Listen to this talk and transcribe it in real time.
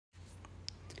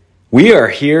We are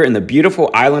here in the beautiful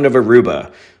island of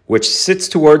Aruba, which sits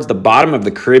towards the bottom of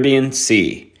the Caribbean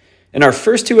Sea. In our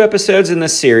first 2 episodes in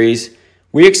this series,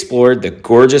 we explored the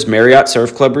gorgeous Marriott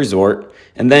Surf Club Resort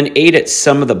and then ate at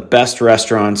some of the best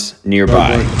restaurants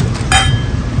nearby.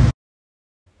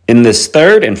 In this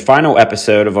third and final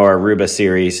episode of our Aruba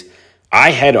series,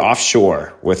 I head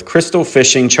offshore with Kristel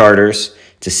Fishing Charters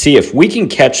to see if we can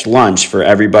catch lunch for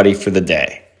everybody for the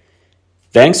day.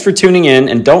 Thanks for tuning in,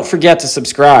 and don't forget to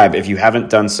subscribe if you haven't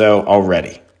done so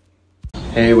already.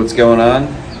 Hey, what's going on?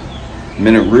 I'm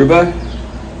in Aruba,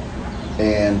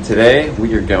 and today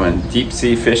we are going deep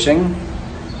sea fishing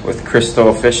with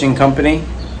Kristel Fishing Company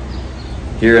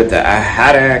here at the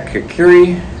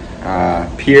Ahadakakiri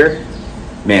Pier.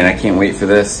 Man, I can't wait for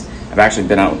this. I've actually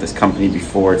been out with this company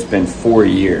before. It's been 4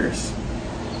 years.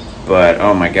 But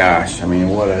oh my gosh, I mean,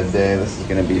 what a day this is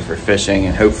gonna be for fishing,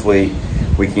 and hopefully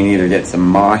we can either get some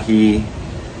mahi,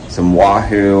 some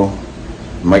wahoo,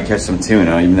 we might catch some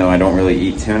tuna. Even though I don't really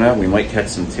eat tuna, we might catch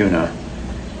some tuna.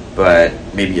 But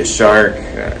maybe a shark,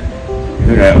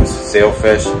 who knows,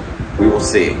 sailfish, we will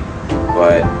see.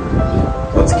 But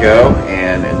let's go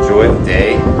and enjoy the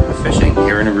day of fishing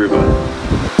here in Aruba.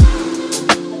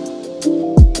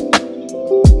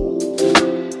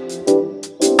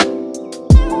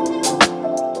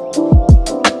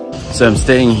 So I'm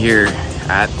staying here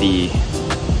at the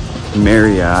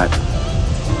Marriott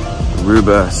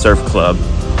Aruba Surf Club,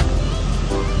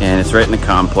 and it's right in the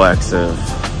complex of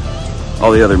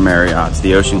all the other Marriotts,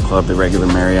 the Ocean Club, the regular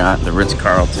Marriott, the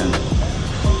Ritz-Carlton.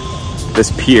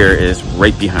 This pier is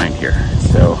right behind here,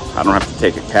 so I don't have to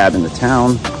take a cab into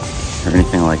town or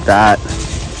anything like that.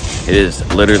 It is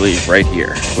literally right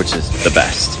here, which is the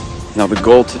best. Now the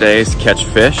goal today is to catch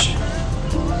fish,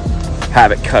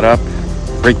 have it cut up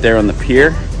right there on the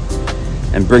pier,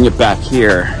 and bring it back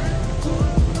here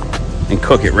and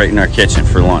cook it right in our kitchen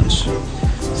for lunch.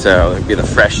 So it'd be the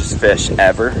freshest fish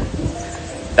ever.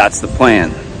 That's the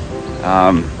plan.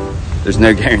 There's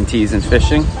no guarantees in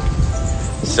fishing,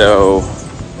 so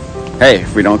hey,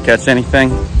 if we don't catch anything,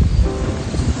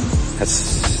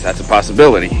 that's a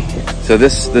possibility. So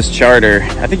this charter,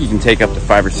 I think you can take up to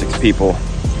 5 or 6 people.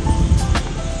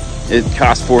 It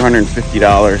costs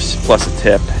 $450 plus a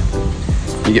tip.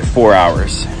 You get 4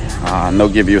 hours, and they'll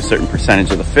give you a certain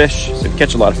percentage of the fish. So if you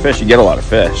catch a lot of fish, you get a lot of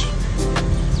fish.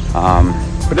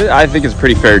 But I think it's a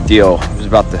pretty fair deal. It was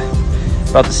about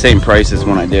the same price as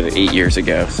when I did it 8 years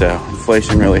ago, so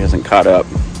inflation really hasn't caught up.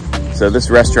 So this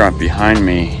restaurant behind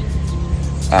me,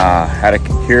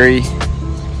 Ahadakakiri,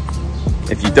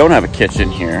 if you don't have a kitchen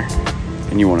here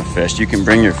and you want to fish, you can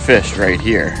bring your fish right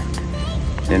here,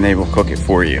 and they will cook it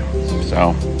for you.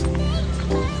 So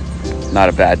not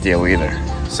a bad deal either.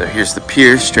 So here's the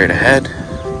pier straight ahead.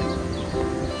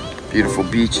 Beautiful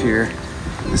beach here.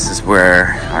 This is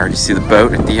where I already see the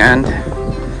boat at the end.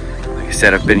 Like I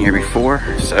said, I've been here before,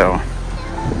 so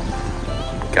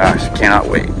gosh, cannot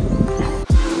wait.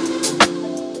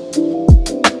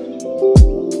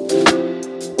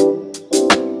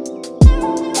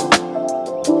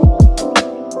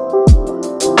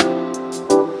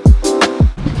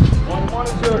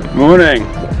 Morning.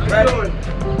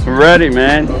 We're ready,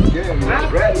 man.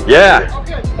 Yeah.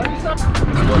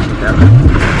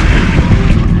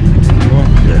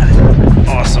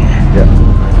 Awesome. Yeah.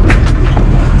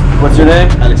 What's your name?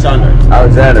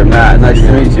 Alexander, Matt. Nice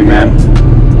to meet you, man.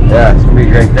 Yeah, it's gonna be a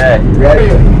great day. Ready?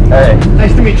 Hey.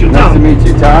 Nice to meet you, Tom. Nice to meet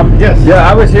you, Tom. Yes. Yeah,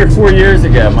 I was here 4 years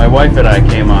ago. My wife and I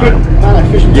came on. Man,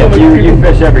 I fish with Yeah, so many you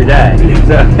people. fish every day.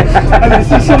 So. And I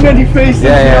see so many faces.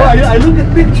 Yeah, you know, I look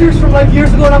at pictures from like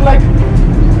years ago, and I'm like,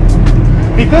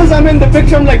 because I'm in the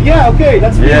picture, I'm like, yeah, okay,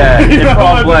 that's me. Yeah, it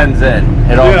all blends in.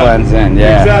 It all blends in,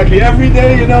 yeah. Exactly. Every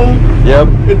day, you know. Yep.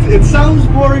 It sounds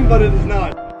boring, but it is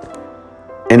not.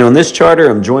 And on this charter,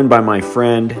 I'm joined by my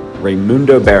friend,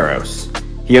 Raimundo Barros.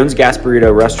 He owns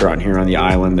Gasparito Restaurant here on the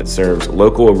island that serves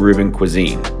local Aruban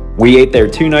cuisine. We ate there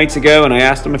 2 nights ago, and I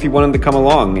asked him if he wanted to come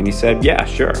along, and he said, yeah,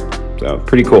 sure. So,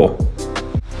 pretty cool.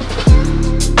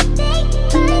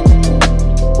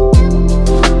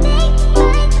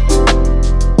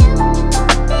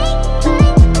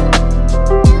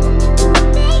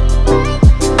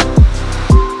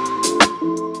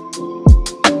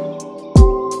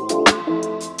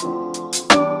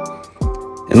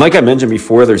 And like I mentioned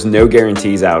before, there's no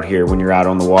guarantees out here when you're out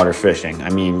on the water fishing. I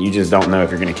mean, you just don't know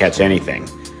if you're gonna catch anything.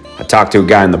 I talked to a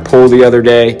guy in the pool the other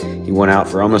day. He went out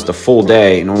for almost a full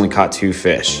day and only caught 2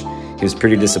 fish. He was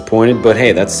pretty disappointed, but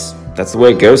hey, that's the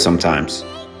way it goes sometimes.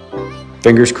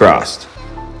 Fingers crossed.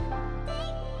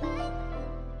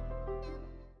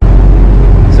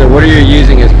 So what are you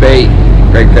using as bait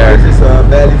right there? This is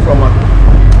belly from a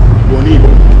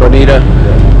Bonita.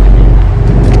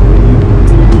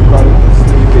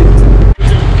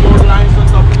 Four lines on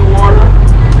top of the water.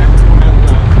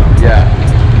 Yeah.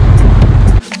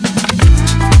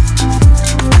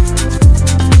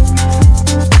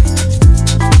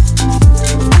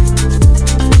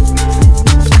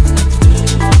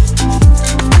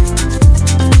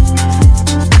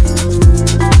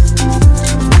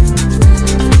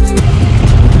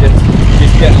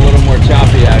 It's getting a little more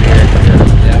choppy out here.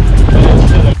 Yeah.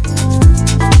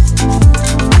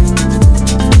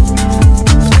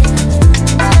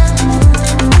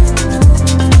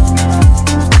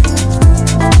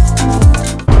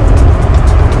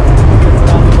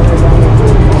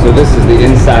 So this is the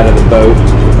inside of the boat.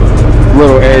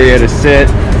 Little area to sit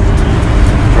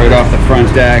right off the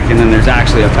front deck, and then there's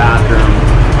actually a bathroom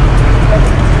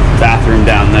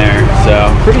down there. So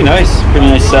pretty nice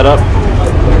setup.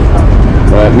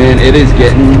 But man, it is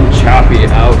getting choppy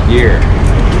out here.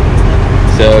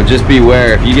 So just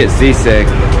beware if you get seasick.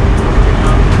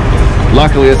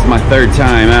 Luckily this is my third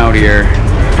time out here.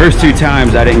 First 2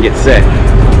 times I didn't get sick.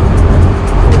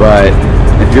 But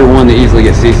if you're one that easily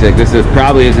gets seasick, this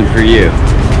probably isn't for you.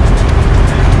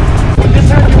 With this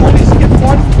hand, you only skip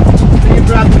one, then you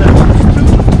grab the next one.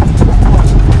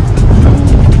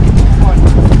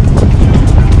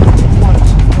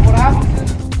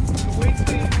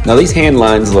 Now these hand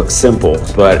lines look simple,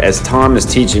 but as Tom is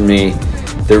teaching me,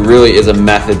 there really is a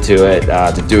method to it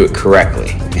to do it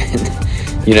correctly.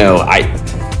 You know,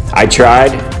 I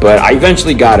tried, but I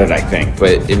eventually got it, I think.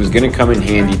 But it was going to come in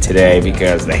handy today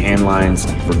because the hand lines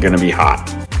were going to be hot.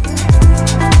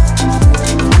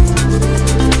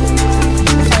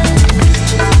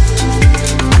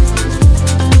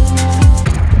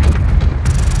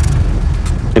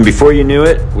 And before you knew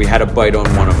it, we had a bite on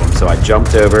one of them, so I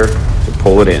jumped over to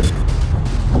pull it in.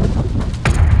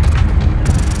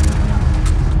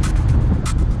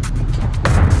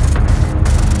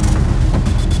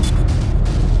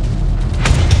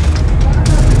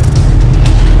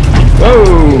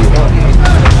 Whoa!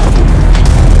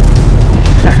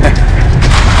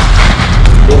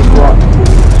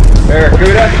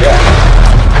 Barracuda? Yeah.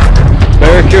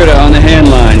 Barracuda on the hand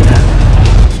line.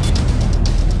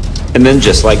 And then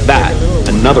just like that,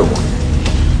 another one.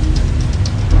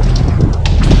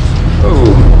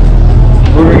 Oh,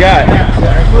 what do we got?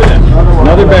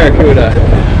 Another barracuda.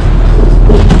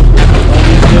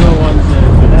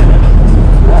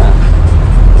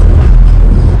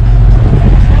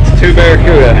 It's 2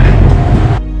 barracuda.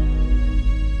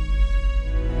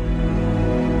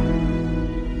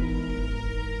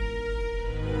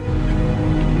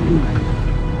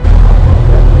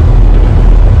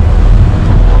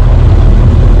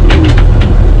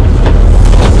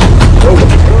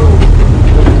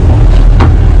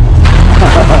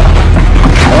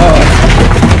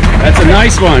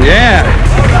 Nice one, yeah.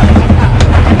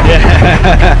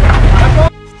 Yeah.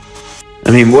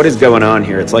 I mean, what is going on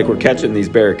here? It's like we're catching these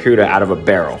barracuda out of a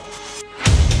barrel.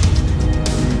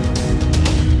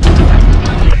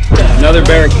 Another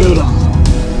barracuda.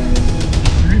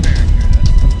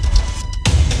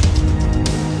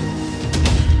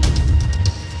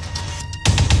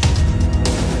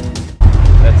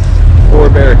 That's 4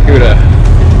 barracuda.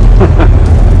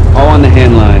 All on the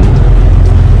hand line.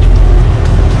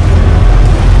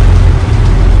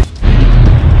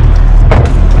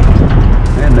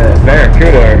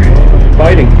 Barracuda are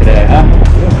fighting today, huh?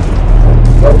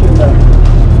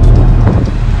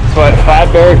 So what,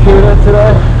 5 barracuda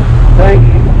today? I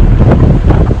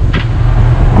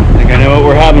think I know what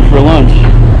we're having for lunch.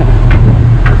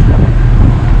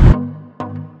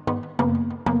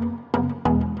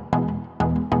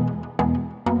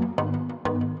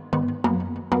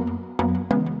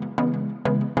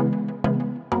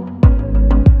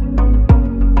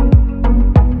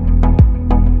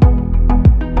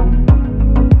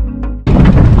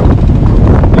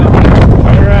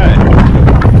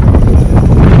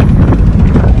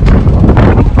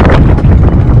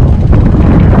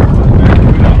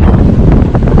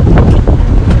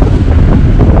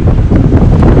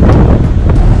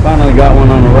 Got one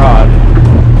on the rod.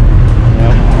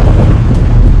 Yep.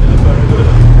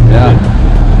 Yeah.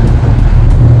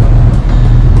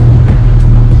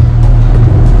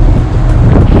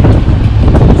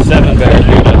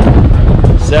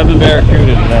 Seven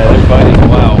barracuda today. They're fighting.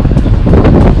 Wow.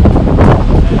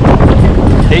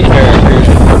 8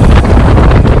 barracuda.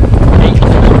 8.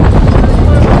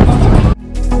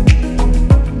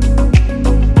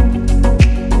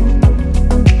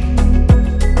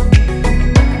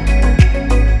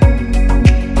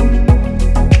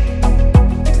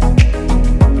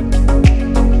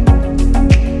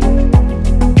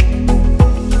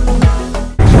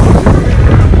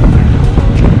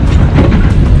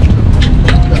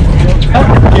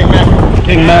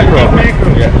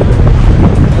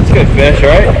 fish,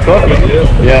 right? Cookie.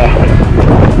 Yeah.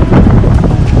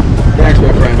 Thanks,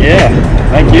 my friend. Yeah,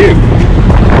 thank you.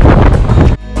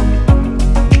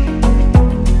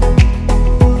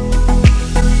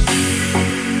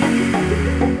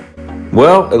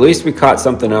 Well, at least we caught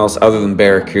something else other than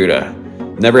barracuda.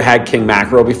 Never had king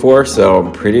mackerel before, so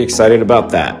I'm pretty excited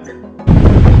about that. So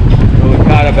we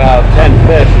caught about 10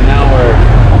 fish, and now we're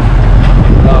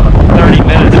 30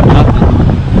 minutes of nothing.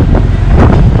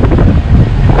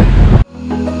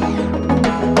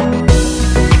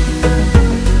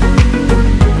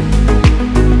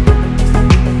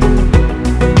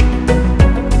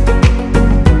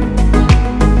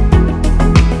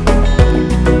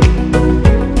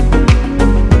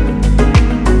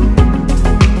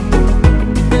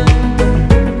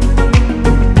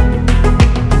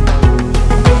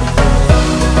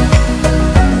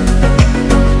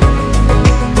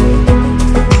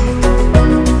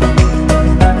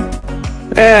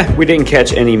 We didn't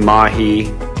catch any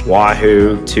mahi,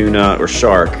 wahoo, tuna, or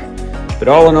shark, but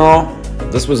all in all,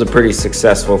 this was a pretty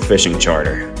successful fishing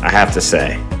charter, I have to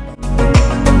say.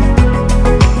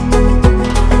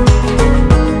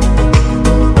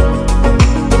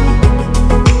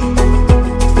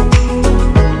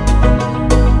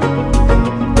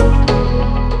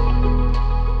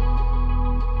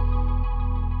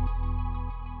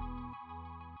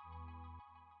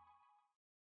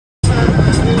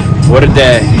 What a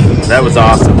day. That was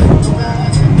awesome.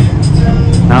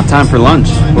 Now time for lunch,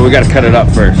 but we got to cut it up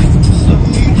first.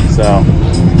 So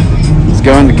let's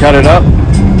go in to cut it up.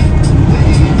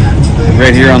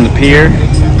 Right here on the pier.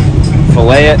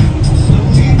 Fillet it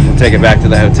and take it back to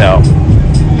the hotel.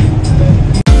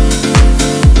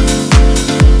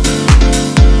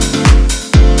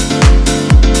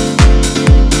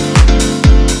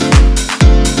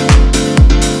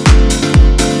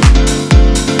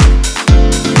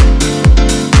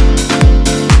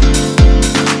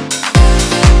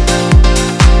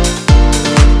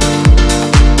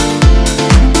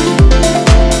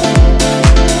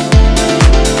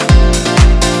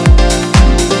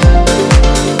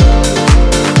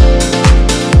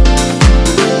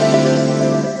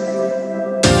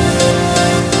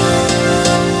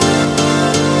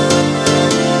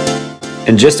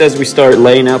 And just as we start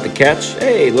laying out the catch,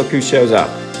 hey, look who shows up.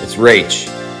 It's Rach,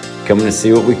 coming to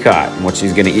see what we caught and what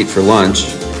she's gonna eat for lunch.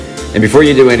 And before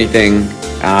you do anything,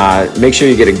 make sure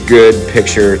you get a good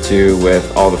picture too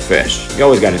with all the fish. You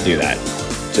always gotta do that,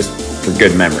 just for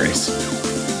good memories.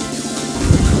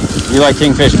 You like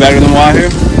kingfish better than wahoo?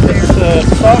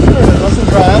 It's softer and it doesn't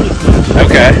dry out as much.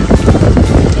 Okay.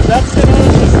 But that's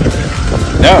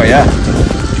interesting. Oh yeah.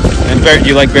 And do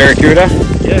you like barracuda?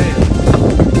 Yeah.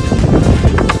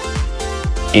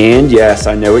 And yes,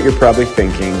 I know what you're probably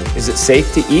thinking. Is it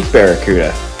safe to eat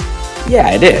barracuda?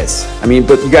 Yeah, it is. I mean,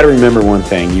 but you got to remember one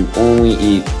thing. You only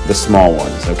eat the small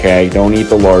ones, okay? Don't eat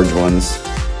the large ones.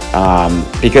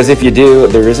 Because if you do,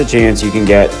 there is a chance you can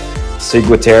get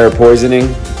ciguatera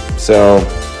poisoning. So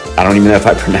I don't even know if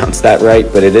I pronounced that right,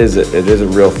 but it is a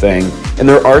real thing. And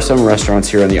there are some restaurants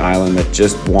here on the island that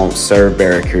just won't serve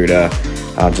barracuda,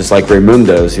 just like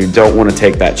Raimundo's, who don't want to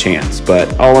take that chance.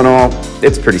 But all in all,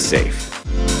 it's pretty safe.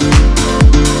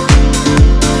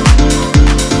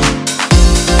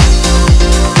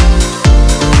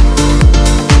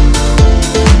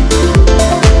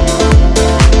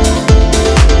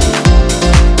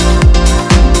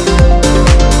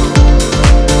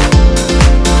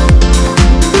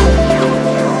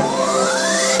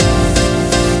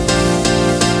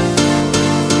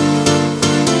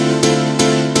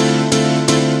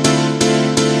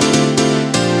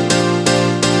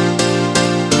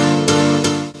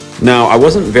 Now, I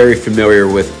wasn't very familiar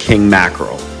with king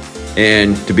mackerel,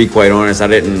 and to be quite honest, I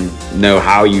didn't know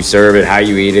how you serve it, how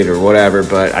you eat it, or whatever,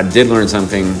 but I did learn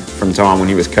something from Tom when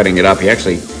he was cutting it up. He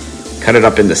actually cut it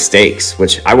up into steaks,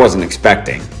 which I wasn't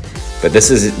expecting, but this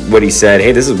is what he said.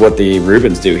 Hey, this is what the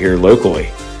Rubens do here locally.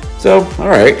 So, all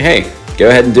right, hey, go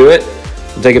ahead and do it.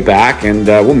 We'll take it back, and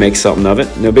we'll make something of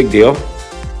it. No big deal.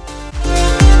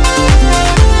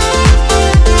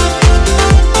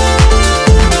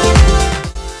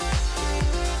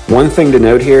 One thing to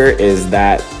note here is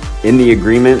that in the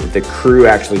agreement, the crew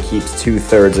actually keeps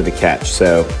 2/3 of the catch.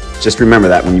 So just remember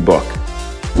that when you book.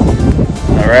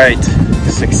 All right,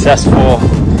 successful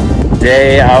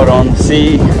day out on the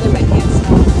sea.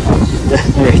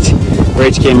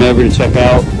 Rach came over to check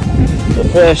out the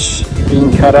fish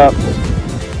being cut up.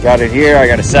 Got it here, I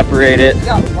gotta separate it. We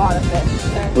got a lot of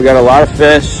fish. We got a lot of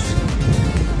fish,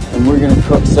 and we're gonna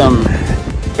cook some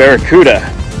barracuda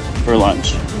for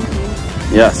lunch.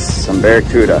 Yes, some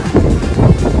barracuda.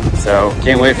 So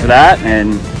can't wait for that,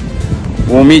 and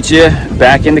We'll meet you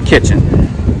back in the kitchen.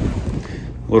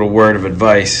 Little word of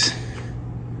advice.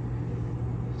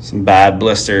 Some bad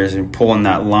blisters and pulling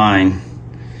that line.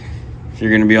 If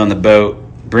you're gonna be on the boat,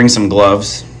 bring some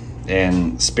gloves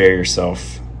and spare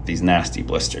yourself these nasty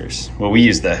blisters. Well, we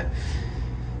use the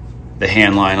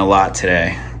hand line a lot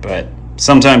today, but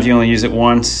sometimes you only use it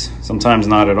once, sometimes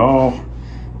not at all.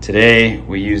 Today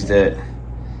we used it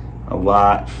a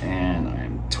lot and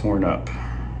I'm torn up.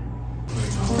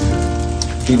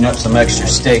 Heating up some extra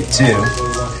steak too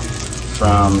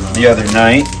from the other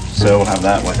night, so we'll have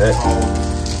that with it.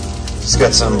 Just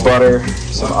got some butter,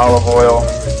 some olive oil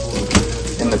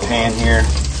in the pan here.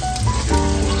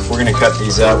 We're gonna cut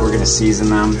these up, we're gonna season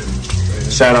them.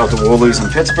 Shout out to Woolies in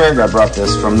Pittsburgh, I brought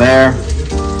this from there.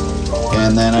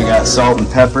 And then I got salt and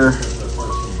pepper.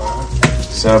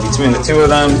 So between the two of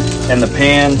them and the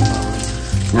pan,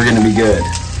 we're gonna be good.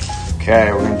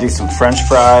 Okay, we're gonna do some French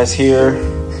fries here.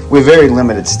 We have very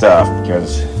limited stuff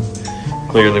because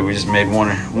clearly we just made one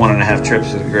and a half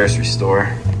trips to the grocery store.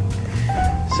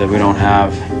 So we don't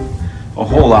have a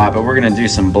whole lot, but we're gonna do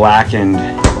some blackened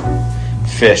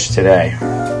fish today.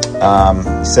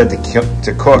 Said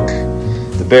to cook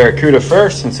the barracuda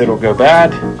first since it'll go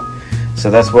bad. So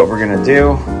that's what we're gonna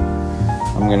do.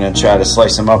 I'm gonna try to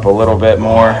slice him up a little bit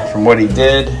more from what he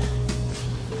did.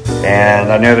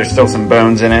 And I know there's still some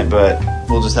bones in it, but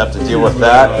we'll just have to deal with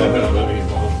that.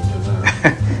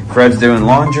 Fred's doing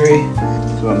laundry.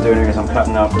 So what I'm doing here is I'm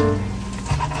cutting up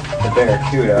the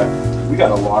barracuda. We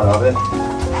got a lot of it.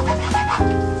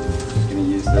 Just gonna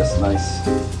use this nice,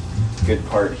 good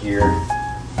part here.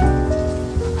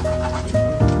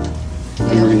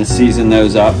 And we're gonna season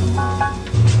those up.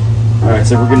 All right,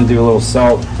 so we're gonna do a little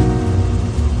salt.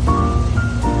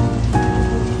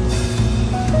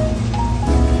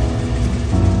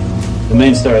 The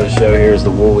main star of the show here is the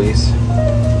Woolies.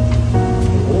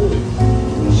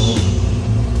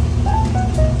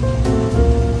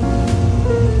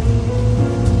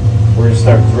 We're gonna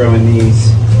start throwing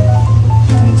these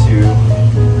into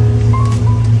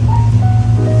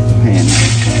the pan.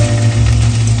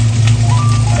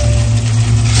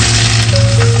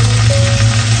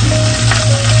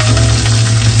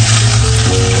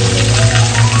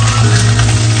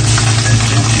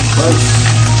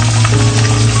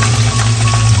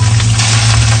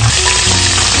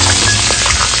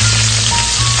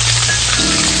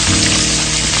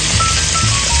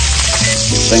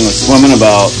 Thing was swimming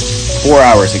about 4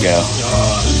 hours ago.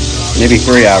 Maybe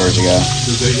 3 hours ago.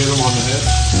 Did they hit him on the head?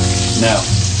 No.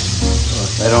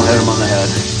 They don't hit him on the head.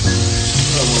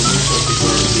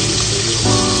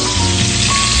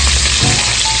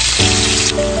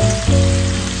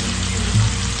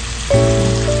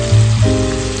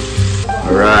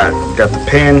 Alright, got the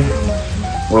pin.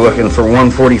 We're looking for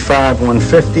 145,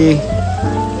 150.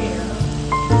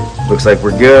 Looks like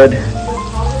we're good.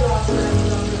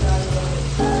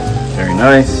 Very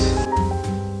nice.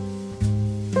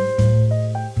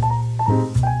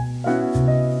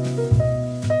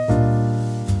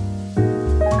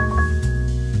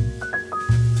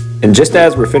 And just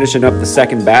as we're finishing up the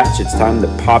second batch, it's time to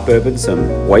pop open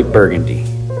some white burgundy.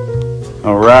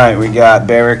 All right, we got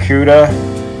barracuda,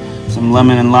 some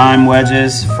lemon and lime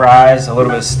wedges, fries, a little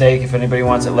bit of steak if anybody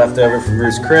wants it left over from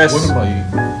Ruth's Chris. What am I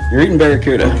eating? You're eating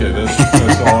barracuda. Okay,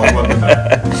 that's all I'm looking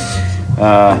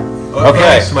at.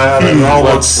 Okay,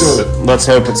 let's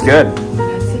hope it's good.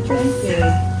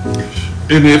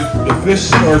 And if the fish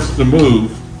starts to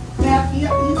move,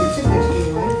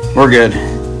 We're good.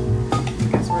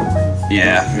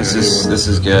 Yeah, this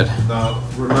is good. now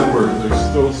remember, there's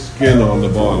still skin on the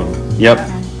bottom. Yep.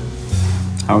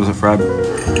 How was it, Fred?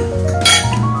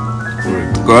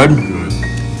 Good.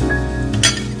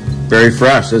 Very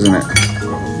fresh, isn't it?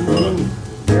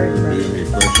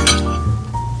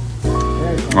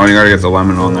 Oh, you gotta get the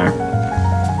lemon on there.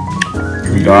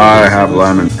 You gotta have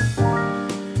lemon.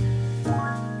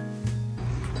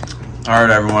 All right,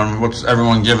 everyone. What's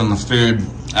everyone giving the food,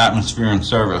 atmosphere, and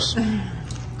service?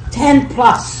 10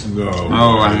 plus. No.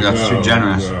 Oh, I think that's too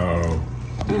generous. No.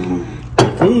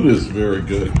 Food is very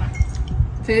good.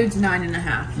 Food's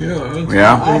 9.5.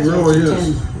 Yeah? It really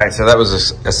is. All right, so that was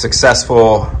a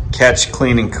successful catch,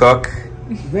 clean, and cook.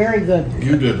 Very good.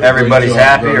 You did. a Everybody's great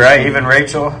job, happy, Rach. right? Even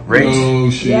Rachel? Rach? No,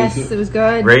 she Yes, isn't. it was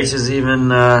good. Rach is even...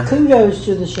 Kudos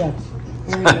to the chef.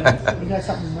 There you go. You got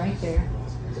something right there.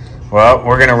 Well,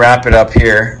 we're going to wrap it up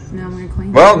here. Now I'm gonna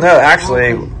clean. Well, no,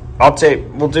 actually,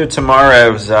 we'll do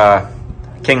tomorrow's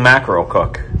king mackerel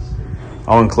cook.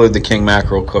 I'll include the king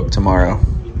mackerel cook tomorrow.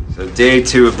 So day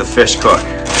 2 of the fish cook.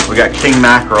 We got king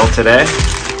mackerel today.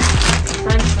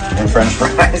 French fries. And French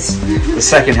fries. The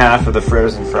second half of the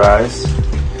frozen fries.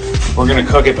 We're gonna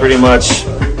cook it pretty much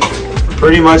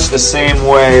the same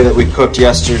way that we cooked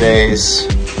yesterday's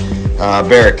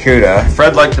barracuda.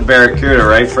 Fred liked the barracuda,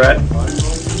 right, Fred?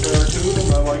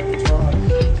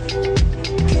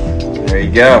 There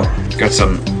you go. Got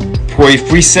some pois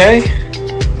frisé,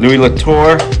 Louis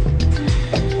Latour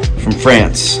from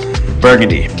France,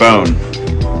 Burgundy, bone.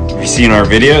 If you've seen our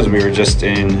videos, we were just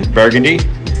in Burgundy,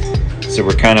 so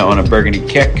we're kind of on a Burgundy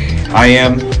kick. I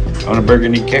am on a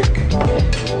Burgundy kick.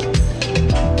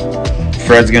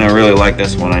 Fred's gonna really like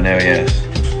this one, I know he is.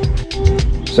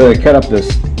 So I cut up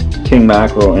this king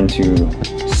mackerel into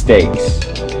steaks.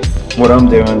 What I'm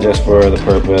doing, just for the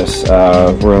purpose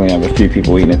of, we're only have a few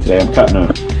people eating it today, I'm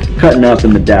cutting up the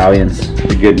medallions,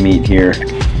 the good meat here,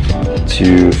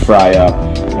 to fry up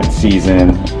and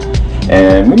season.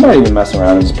 And we might even mess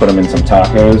around and just put them in some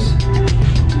tacos.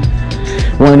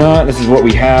 Why not? This is what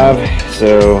we have,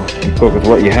 so you cook with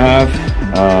what you have.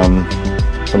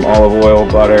 Some olive oil,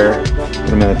 butter, put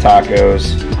them in the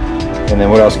tacos. And then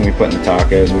what else can we put in the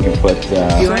tacos? We can put... Do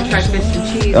you want to try fish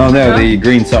and cheese? Oh no, the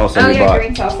green salsa we bought.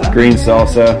 Green salsa. Green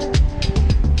salsa.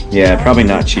 Yeah, probably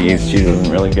not cheese. Cheese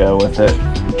doesn't really go with it.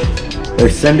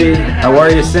 There's Cindy. How are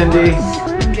you, Cindy?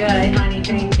 I'm good, honey.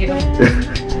 Thank you.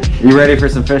 You ready for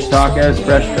some fish tacos?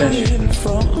 Fresh fish?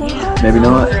 Maybe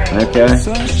not? Okay.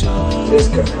 This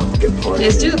good part.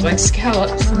 These do look like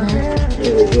scallops in there. Yeah,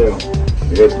 they do.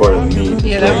 The good part of the meat.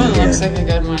 Yeah, that one looks like a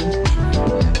good one.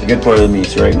 The good part of the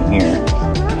meat's right in here.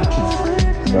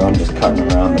 So I'm just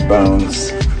cutting around the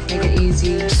bones. Make it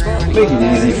easy. Make it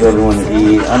easy for everyone to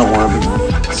eat. I don't want to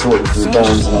be sorting through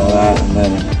bones and all that, and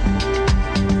then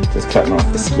just cutting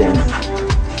off the skin.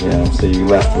 You know, so you're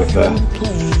left with a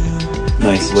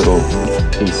nice little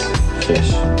piece of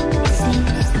fish.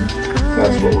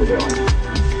 That's what we're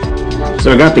doing.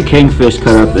 So I got the kingfish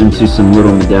cut up into some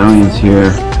little medallions here.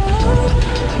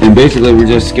 And basically we're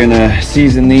just gonna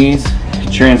season these,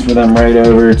 transfer them right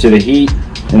over to the heat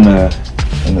in the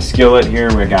skillet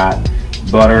here. We got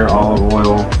butter, olive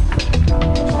oil,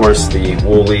 of course the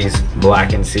Woolies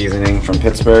blackened seasoning from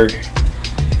Pittsburgh.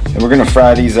 And we're gonna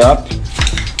fry these up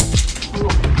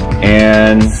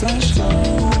and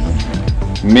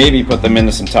maybe put them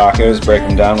into some tacos, break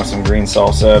them down with some green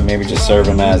salsa, maybe just serve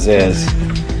them as is.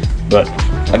 But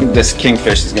I think this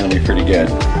kingfish is gonna be pretty good.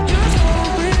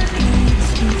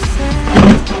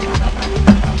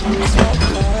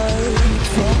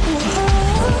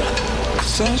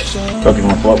 Cooking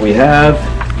with what we have.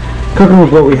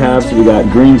 So we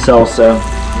got green salsa.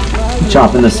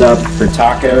 Chopping this up for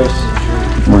tacos.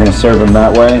 We're gonna serve them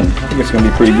that way. I think it's gonna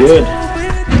be pretty good.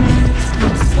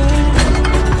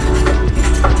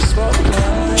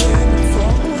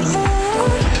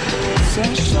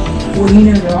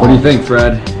 What do you think,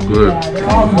 Fred? Good. They're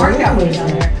all marked that way down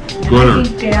there. Good.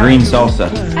 Green salsa.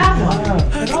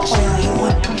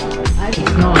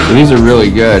 So these are really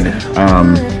good.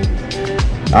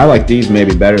 I like these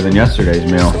maybe better than yesterday's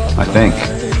meal, I think.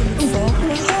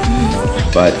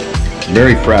 But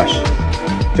very fresh.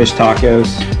 Fish tacos,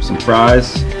 some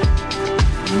fries.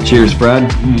 Cheers,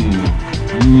 Fred.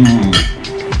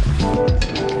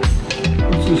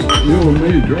 It's just you and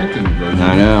me drinking.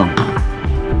 I know.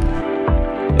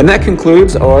 And that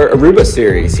concludes our Aruba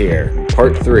series here,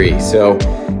 part 3. So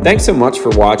thanks so much for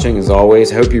watching as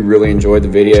always. I hope you really enjoyed the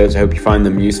videos. I hope you find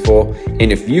them useful.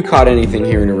 And if you caught anything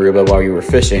here in Aruba while you were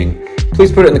fishing,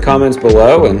 please put it in the comments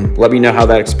below and let me know how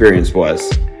that experience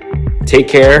was. Take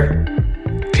care.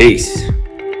 Peace.